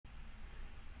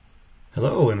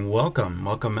Hello and welcome.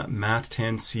 Welcome Math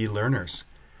 10C learners.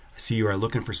 I see you are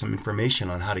looking for some information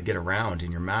on how to get around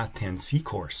in your Math 10C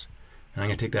course. And I'm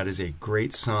going to take that as a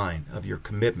great sign of your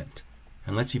commitment,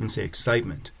 and let's even say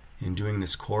excitement, in doing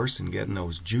this course and getting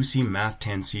those juicy Math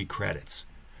 10C credits.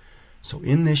 So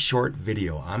in this short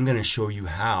video, I'm going to show you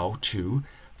how to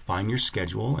find your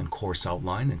schedule and course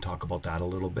outline and talk about that a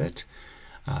little bit.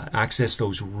 Access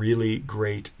those really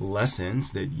great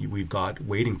lessons that we've got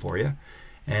waiting for you,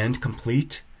 and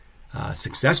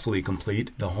successfully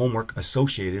complete the homework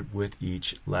associated with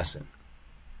each lesson.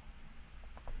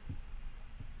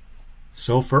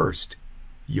 So first,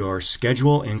 your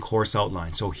schedule and course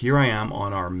outline. So here I am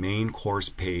on our main course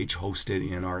page hosted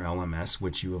in our LMS,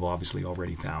 which you have obviously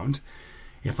already found.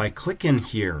 If I click in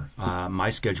here,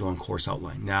 my schedule and course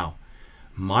outline. Now,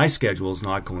 my schedule is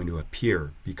not going to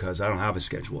appear because I don't have a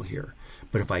schedule here.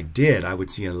 But if I did, I would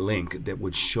see a link that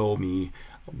would show me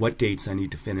what dates I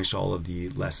need to finish all of the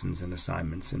lessons and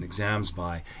assignments and exams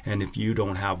by. And if you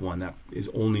don't have one, that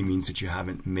only means that you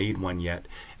haven't made one yet.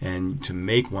 And to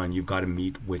make one, you've got to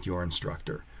meet with your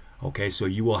instructor. Okay, so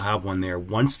you will have one there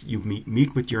once you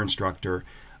meet with your instructor,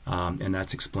 and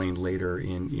that's explained later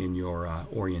in your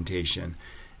orientation,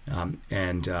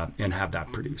 and have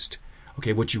that produced.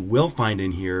 Okay, what you will find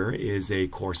in here is a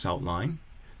course outline.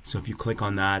 So if you click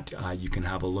on that, you can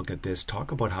have a look at this,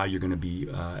 talk about how you're going to be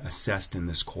assessed in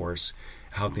this course,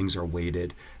 how things are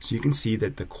weighted. So you can see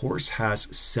that the course has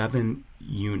 7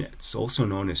 units, also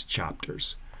known as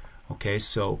chapters. Okay,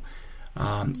 so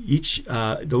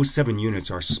those 7 units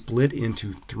are split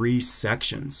into 3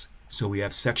 sections. So we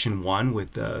have section 1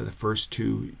 with the first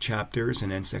 2 chapters,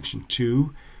 and then section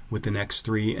 2 with the next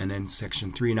 3, and then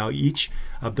section 3. Now each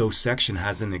of those sections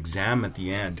has an exam at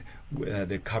the end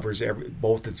that covers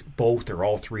both or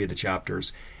all 3 of the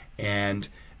chapters, and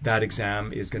that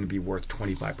exam is going to be worth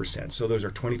 25%. So those are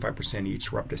 25%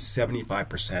 each. We're up to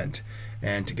 75%,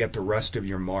 and to get the rest of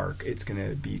your mark, it's going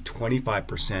to be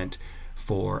 25%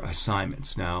 for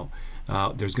assignments. Now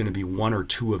there's going to be 1 or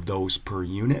 2 of those per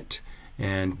unit,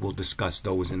 and we'll discuss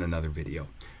those in another video.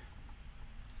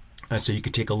 So you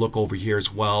could take a look over here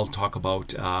as well, talk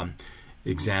about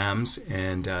exams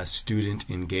and student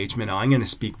engagement. Now I'm going to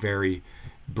speak very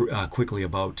quickly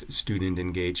about student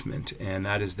engagement, and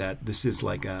that is that this is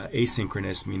like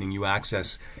asynchronous, meaning you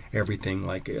access everything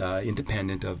like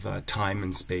independent of time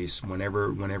and space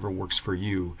whenever works for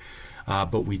you.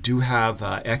 But we do have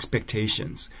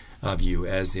expectations of you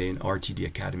as an RTD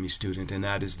Academy student, and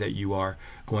that is that you are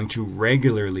going to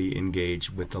regularly engage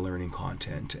with the learning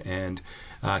content and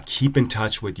keep in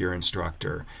touch with your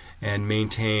instructor and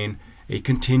maintain a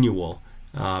continual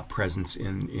presence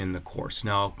in the course.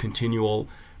 Now, continual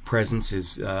presence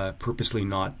is purposely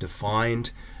not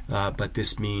defined, but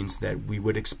this means that we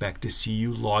would expect to see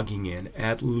you logging in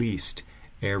at least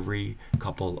every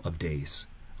couple of days.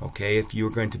 Okay, if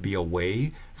you're going to be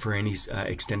away for any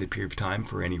extended period of time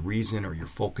for any reason, or you're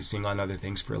focusing on other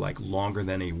things for like longer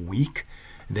than a week,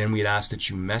 then we'd ask that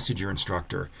you message your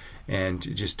instructor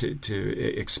and just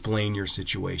to explain your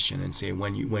situation and say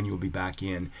when you'll be back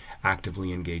in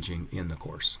actively engaging in the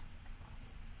course.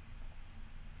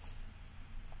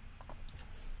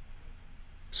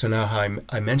 So now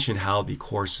I mentioned how the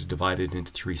course is divided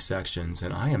into 3 sections,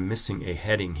 and I am missing a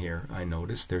heading here. I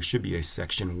noticed there should be a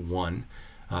section 1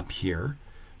 up here,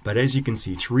 but as you can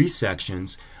see, 3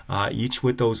 sections, each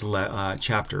with those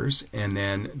chapters, and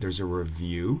then there's a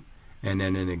review and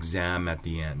then an exam at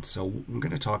the end. So I'm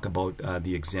going to talk about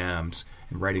the exams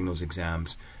and writing those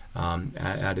exams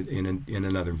in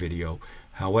another video.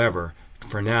 However,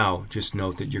 for now, just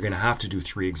note that you're going to have to do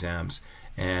 3 exams,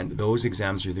 and those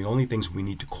exams are the only things we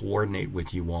need to coordinate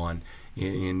with you on.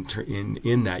 In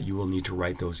that, you will need to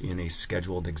write those in a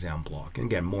scheduled exam block. And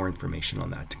again, more information on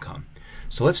that to come.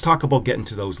 So let's talk about getting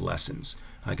to those lessons.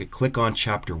 I could click on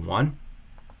chapter 1,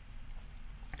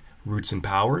 Roots and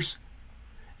Powers,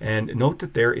 and note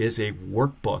that there is a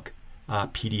workbook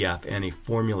PDF and a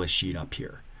formula sheet up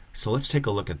here. So let's take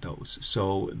a look at those.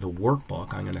 So the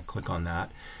workbook, I'm going to click on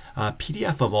that.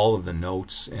 PDF of all of the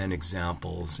notes and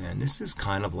examples, and this is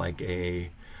kind of like a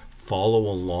follow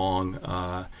along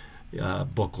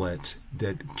booklet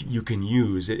that you can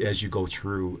use as you go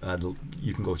through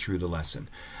the lesson.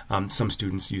 Some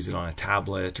students use it on a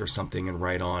tablet or something and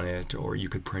write on it, or you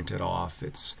could print it off.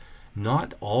 It's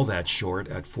not all that short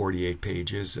at 48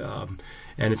 pages, and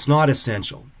it's not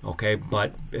essential, okay?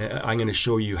 But I'm going to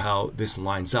show you how this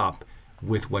lines up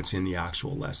with what's in the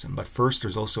actual lesson. But first,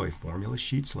 there's also a formula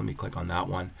sheet, so let me click on that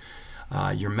one.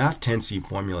 Your Math 10C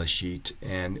formula sheet,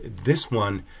 and this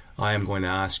one I am going to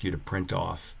ask you to print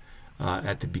off.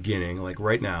 at the beginning, like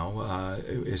right now,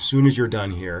 as soon as you're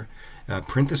done here,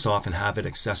 print this off and have it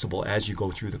accessible as you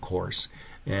go through the course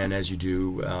and as you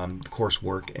do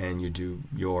coursework and you do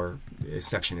your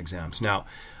section exams. Now,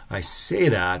 I say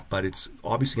that, but it's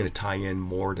obviously going to tie in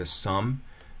more to some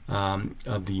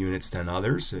of the units than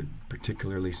others,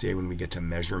 particularly say when we get to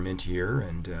measurement here,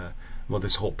 and well,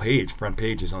 this whole page, front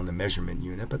page, is on the measurement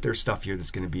unit, but there's stuff here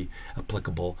that's going to be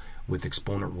applicable with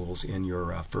exponent rules in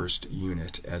your first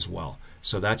unit as well.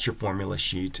 So that's your formula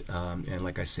sheet, and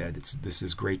like I said, this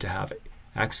is great to have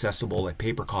accessible, a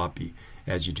paper copy,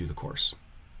 as you do the course.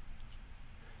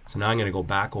 So now I'm going to go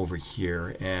back over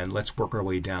here and let's work our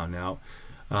way down. Now,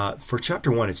 for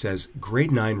Chapter 1, it says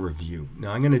Grade 9 Review.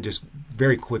 Now, I'm going to just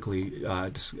very quickly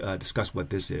discuss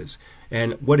what this is.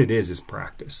 And what it is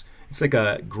practice. It's like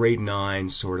a Grade 9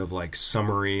 sort of like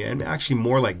summary, and actually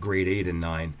more like Grade 8 and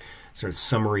 9 sort of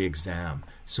summary exam.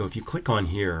 So if you click on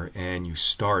here and you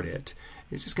start it,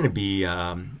 it's just going to be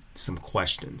some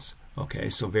questions. Okay,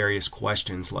 so various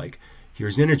questions like,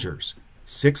 here's integers.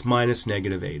 6 minus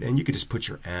 -8, and you could just put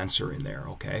your answer in there.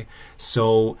 Okay,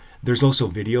 so there's also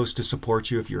videos to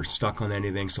support you if you're stuck on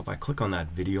anything. So if I click on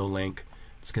that video link,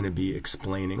 it's going to be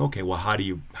explaining, okay, well, how do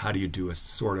you do a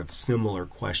sort of similar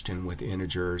question with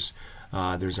integers?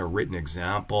 There's a written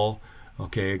example,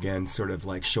 okay, again, sort of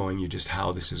like showing you just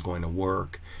how this is going to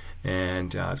work.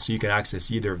 And so you could access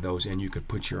either of those and you could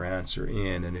put your answer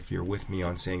in. And if you're with me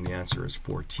on saying the answer is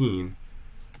 14,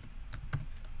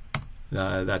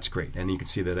 that's great, and you can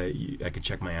see that I could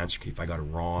check my answer key if I got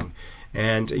it wrong.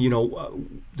 And you know,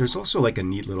 there's also like a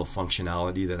neat little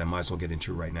functionality that I might as well get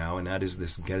into right now, and that is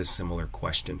this get a similar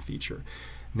question feature.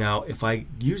 Now, if I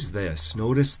use this,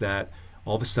 notice that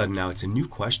all of a sudden now it's a new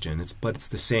question. But it's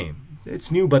the same.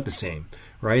 It's new but the same,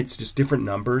 right? It's just different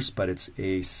numbers, but it's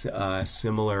a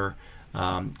similar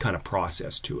kind of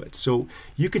process to it. So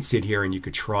you could sit here and you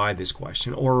could try this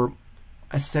question, or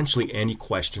essentially any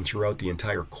question throughout the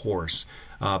entire course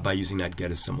by using that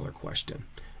get a similar question.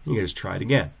 You can just try it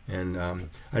again. And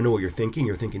I know what you're thinking.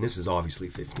 You're thinking this is obviously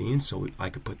 15, so I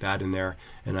could put that in there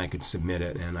and I could submit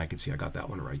it, and I could see I got that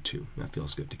one right too. That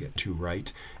feels good to get 2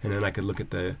 right. And then I could look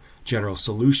at the general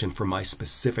solution for my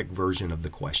specific version of the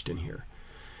question here.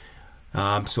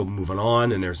 So moving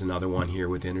on, and there's another one here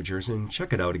with integers, and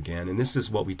check it out again. And this is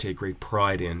what we take great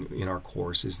pride in our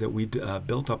course, is that we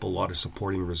built up a lot of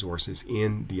supporting resources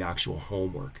in the actual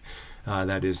homework.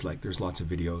 That is, like, there's lots of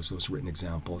videos, those written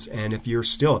examples, and if you're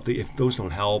still, if those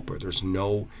don't help or there's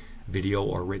no video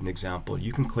or written example,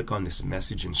 you can click on this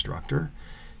message instructor,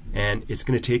 and it's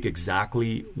going to take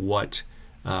exactly what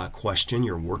question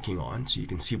you're working on, so you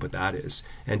can see what that is,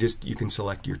 and just you can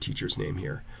select your teacher's name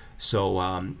here. So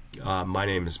my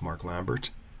name is Mark Lambert.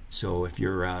 So if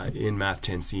you're in Math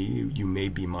 10C, you may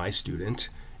be my student.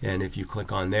 And if you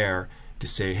click on there to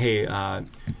say, hey,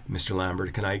 Mr.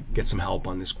 Lambert, can I get some help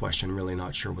on this question? Really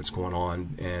not sure what's going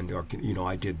on, and or you know,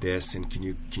 I did this, and can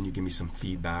you give me some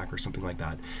feedback or something like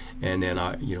that? And then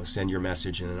send your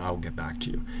message, and then I'll get back to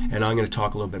you. And I'm going to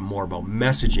talk a little bit more about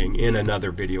messaging in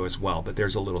another video as well. But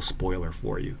there's a little spoiler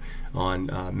for you on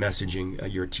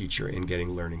messaging your teacher and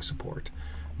getting learning support.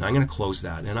 Now I'm going to close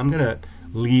that, and I'm going to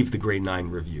leave the Grade 9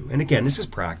 review. And again, this is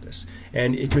practice.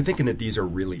 And if you're thinking that these are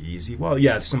really easy, well,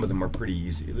 yeah, some of them are pretty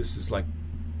easy. This is like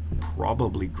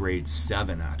probably Grade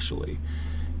 7, actually.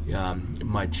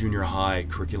 My junior high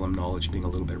curriculum knowledge being a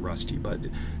little bit rusty, but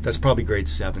that's probably Grade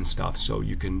 7 stuff. So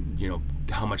you can,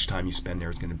 how much time you spend there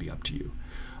is going to be up to you.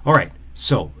 All right,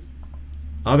 so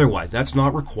otherwise, that's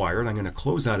not required. I'm going to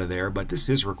close out of there, but this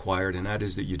is required, and that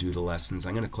is that you do the lessons.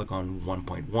 I'm going to click on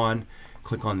 1.1,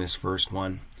 click on this first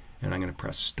one, and I'm going to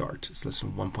press start. So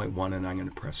lesson 1.1, and I'm going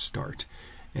to press start.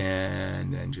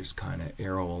 And then just kind of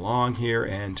arrow along here.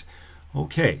 And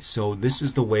okay, so this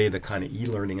is the way the kind of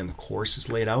e-learning in the course is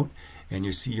laid out. And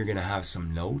you see you're going to have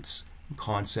some notes,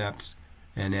 concepts,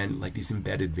 and then like these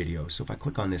embedded videos. So if I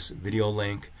click on this video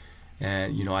link,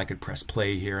 and I could press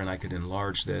play here, and I could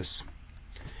enlarge this.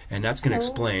 And that's going to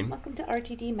explain. Welcome to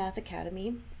RTD Math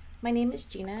Academy. My name is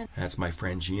Gina. That's my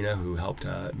friend Gina, who helped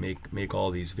make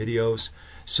all these videos.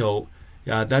 So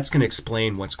that's going to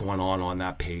explain what's going on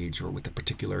that page, or with a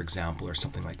particular example or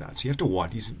something like that. So you have to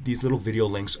watch. These little video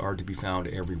links are to be found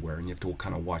everywhere, and you have to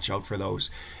kind of watch out for those.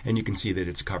 And you can see that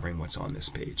it's covering what's on this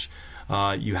page.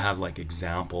 You have like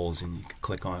examples, and you can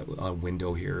click on a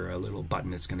window here, a little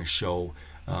button that's going to show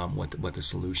what the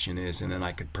solution is, and then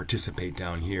I could participate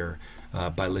down here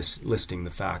by listing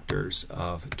the factors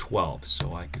of 12.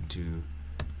 So I could do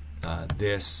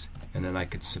this, and then I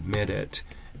could submit it,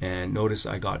 and notice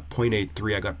I got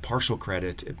 0.83. I got partial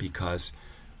credit because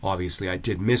obviously I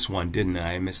did miss one, didn't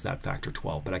I? I missed that factor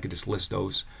 12, but I could just list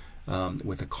those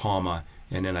with a comma,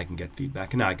 and then I can get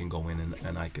feedback. And now I can go in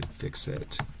and I can fix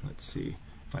it. Let's see.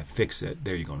 If I fix it,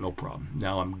 there you go, no problem.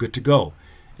 Now I'm good to go.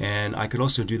 And I could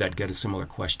also do that, get a similar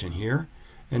question here.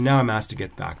 And now I'm asked to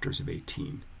get factors of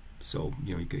 18. So,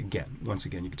 you could, once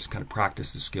again, you can just kind of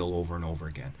practice the skill over and over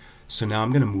again. So now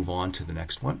I'm going to move on to the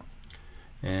next one.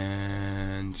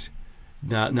 And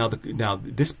now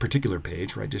this particular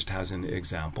page, right, just has an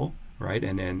example, right,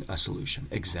 and then a solution.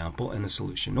 Example and a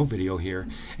solution. No video here.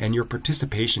 And your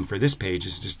participation for this page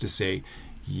is just to say,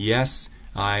 yes,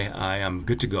 I am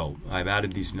good to go. I've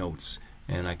added these notes,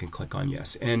 and I can click on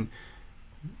yes. And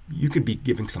you could be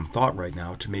giving some thought right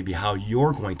now to maybe how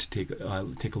you're going to take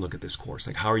a look at this course.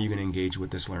 Like, how are you going to engage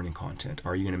with this learning content?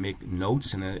 Are you going to make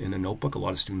notes in a notebook? A lot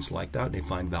of students like that. They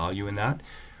find value in that.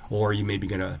 Or are you maybe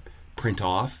going to print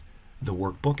off the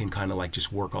workbook and kind of like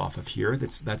just work off of here?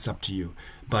 That's up to you.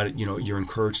 But you're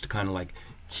encouraged to kind of like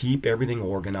keep everything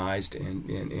organized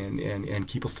and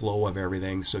keep a flow of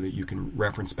everything so that you can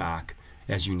reference back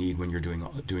as you need when you're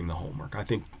doing the homework. I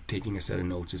think taking a set of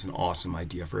notes is an awesome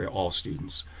idea for all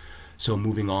students. So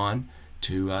moving on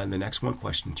to the next one,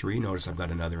 question 3. Notice I've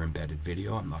got another embedded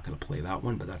video. I'm not going to play that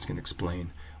one, but that's going to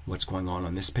explain what's going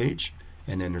on this page.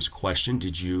 And then there's a question: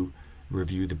 did you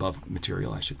review the above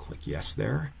material? I should click yes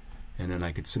there, and then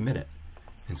I could submit it.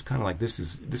 And it's kind of like this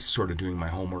is sort of doing my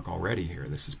homework already here.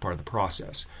 This is part of the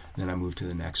process. Then I move to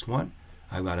the next one.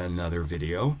 I've got another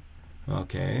video.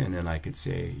 Okay, and then I could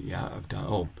say, yeah, I've done,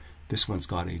 oh, this one's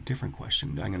got a different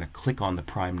question. I'm going to click on the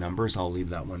prime numbers. I'll leave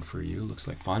that one for you. Looks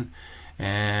like fun.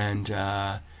 And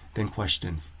then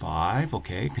question 5,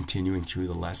 okay, continuing through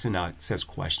the lesson. Now it says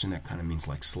question. That kind of means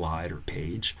like slide or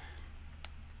page.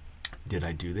 Did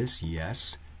I do this?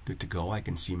 Yes. Good to go. I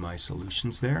can see my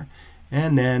solutions there.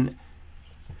 And then,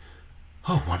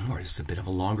 oh, one more. This is a bit of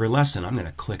a longer lesson. I'm going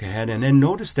to click ahead, and then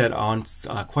notice that on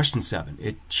question 7,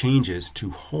 it changes to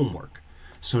homework.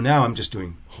 So now I'm just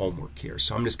doing homework here.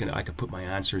 So I'm just going to, I could put my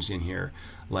answers in here,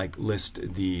 like list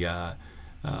the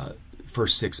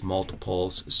first 6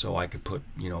 multiples. So I could put,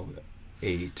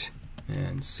 8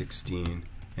 and 16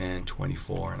 and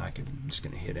 24, and I'm just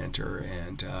going to hit enter,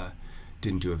 and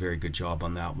didn't do a very good job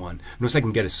on that one. Notice I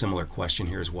can get a similar question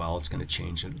here as well. It's going to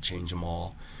change them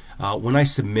all. When I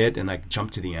submit and I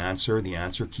jump to the answer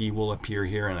key will appear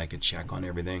here, and I could check on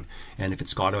everything. And if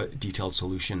it's got a detailed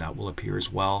solution, that will appear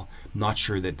as well. Not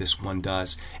sure that this one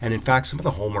does. And in fact, some of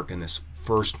the homework in this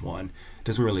first one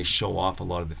doesn't really show off a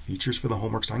lot of the features for the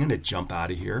homework. So I'm going to jump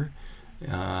out of here.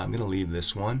 I'm going to leave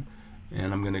this one,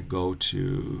 and I'm going to go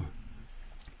to,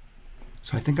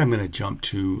 so I think I'm going to jump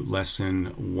to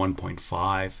lesson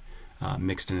 1.5,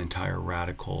 mixed and entire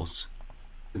radicals,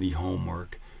 the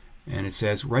homework. And it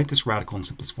says, write this radical in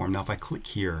simplest form. Now, if I click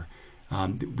here,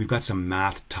 we've got some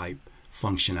math type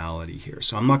functionality here.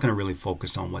 So I'm not going to really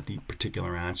focus on what the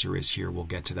particular answer is here. We'll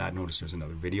get to that. Notice there's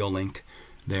another video link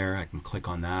there. I can click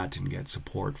on that and get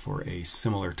support for a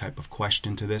similar type of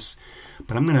question to this.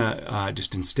 But I'm going to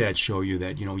just instead show you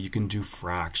that, you can do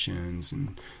fractions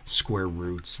and square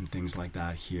roots and things like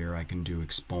that here. I can do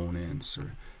exponents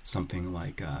or something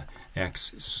like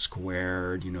x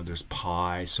squared, there's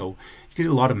pi. So you can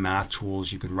do a lot of math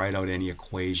tools. You can write out any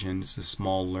equation. It's a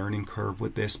small learning curve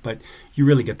with this, but you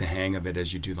really get the hang of it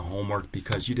as you do the homework,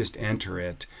 because you just enter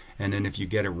it, and then if you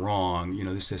get it wrong,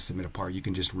 this says submit a part, you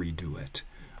can just redo it.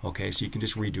 Okay, so you can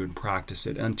just redo it and practice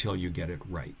it until you get it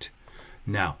right.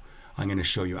 Now, I'm going to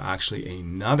show you actually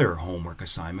another homework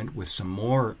assignment with some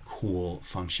more cool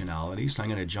functionality. So I'm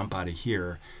going to jump out of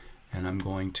here, and I'm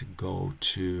going to go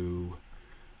to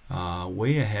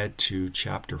way ahead to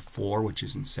chapter 4, which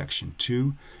is in section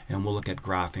 2, and we'll look at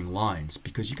graphing lines,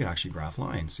 because you can actually graph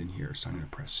lines in here. So I'm going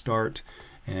to press start,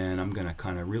 and I'm going to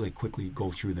kind of really quickly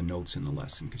go through the notes in the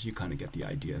lesson, because you kind of get the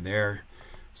idea there.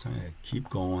 So I'm going to keep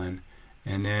going,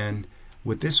 and then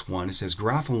with this one, it says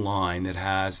graph a line that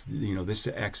has, this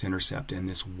x-intercept and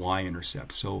this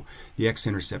y-intercept. So the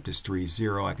x-intercept is 3,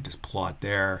 0. I could just plot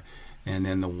there. And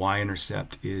then the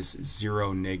y-intercept is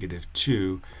 0,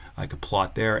 -2. I could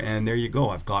plot there, and there you go.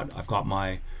 I've got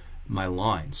my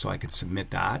line. So I could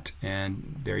submit that,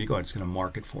 and there you go. It's going to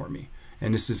mark it for me.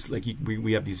 And this is like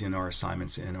we have these in our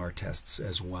assignments and our tests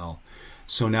as well.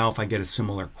 So now if I get a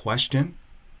similar question,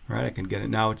 right, I can get it.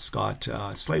 Now it's got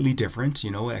slightly different.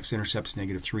 X-intercept's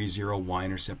 -3, 0,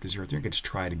 y-intercept is 0, 3. I could just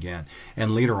try it again.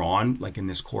 And later on, like in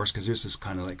this course, because there's this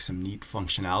kind of like some neat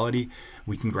functionality,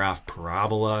 we can graph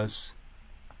parabolas.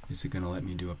 Is it going to let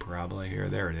me do a parabola here?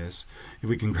 There it is. If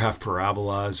we can graph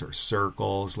parabolas or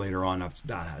circles later on,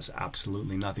 that has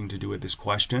absolutely nothing to do with this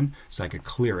question. So I could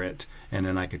clear it, and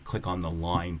then I could click on the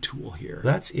line tool here.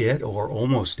 That's it, or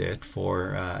almost it,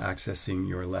 for accessing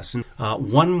your lesson.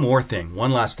 One more thing,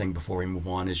 one last thing before we move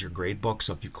on is your grade book.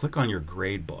 So if you click on your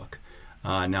grade book,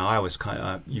 now I was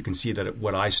you can see that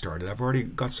what I started, I've already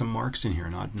got some marks in here,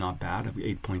 not bad. I've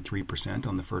 8.3%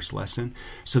 on the first lesson.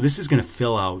 So this is going to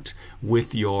fill out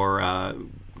with your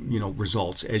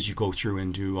results as you go through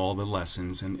and do all the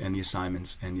lessons and the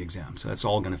assignments and the exams. So that's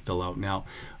all going to fill out. Now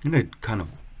I'm going to kind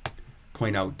of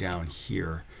point out down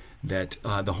here that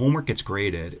the homework gets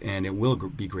graded, and it will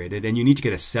be graded, and you need to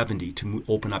get a 70 to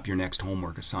open up your next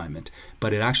homework assignment,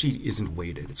 but it actually isn't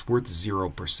weighted. It's worth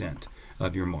 0%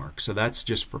 of your marks. So that's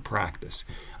just for practice.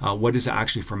 What is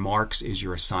actually for marks is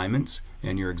your assignments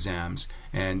and your exams,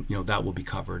 and that will be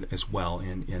covered as well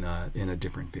in a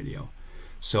different video.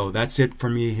 So that's it for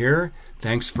me here.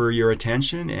 Thanks for your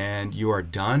attention, and you are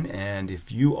done. And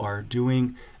if you are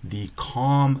doing the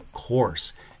COM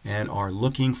course and are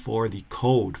looking for the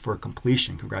code for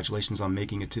completion, congratulations on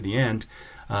making it to the end.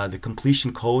 The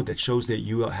completion code that shows that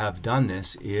you have done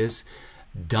this is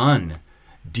DONE,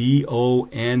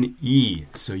 D-O-N-E.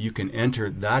 So you can enter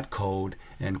that code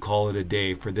and call it a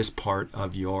day for this part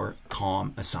of your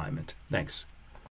COM assignment. Thanks.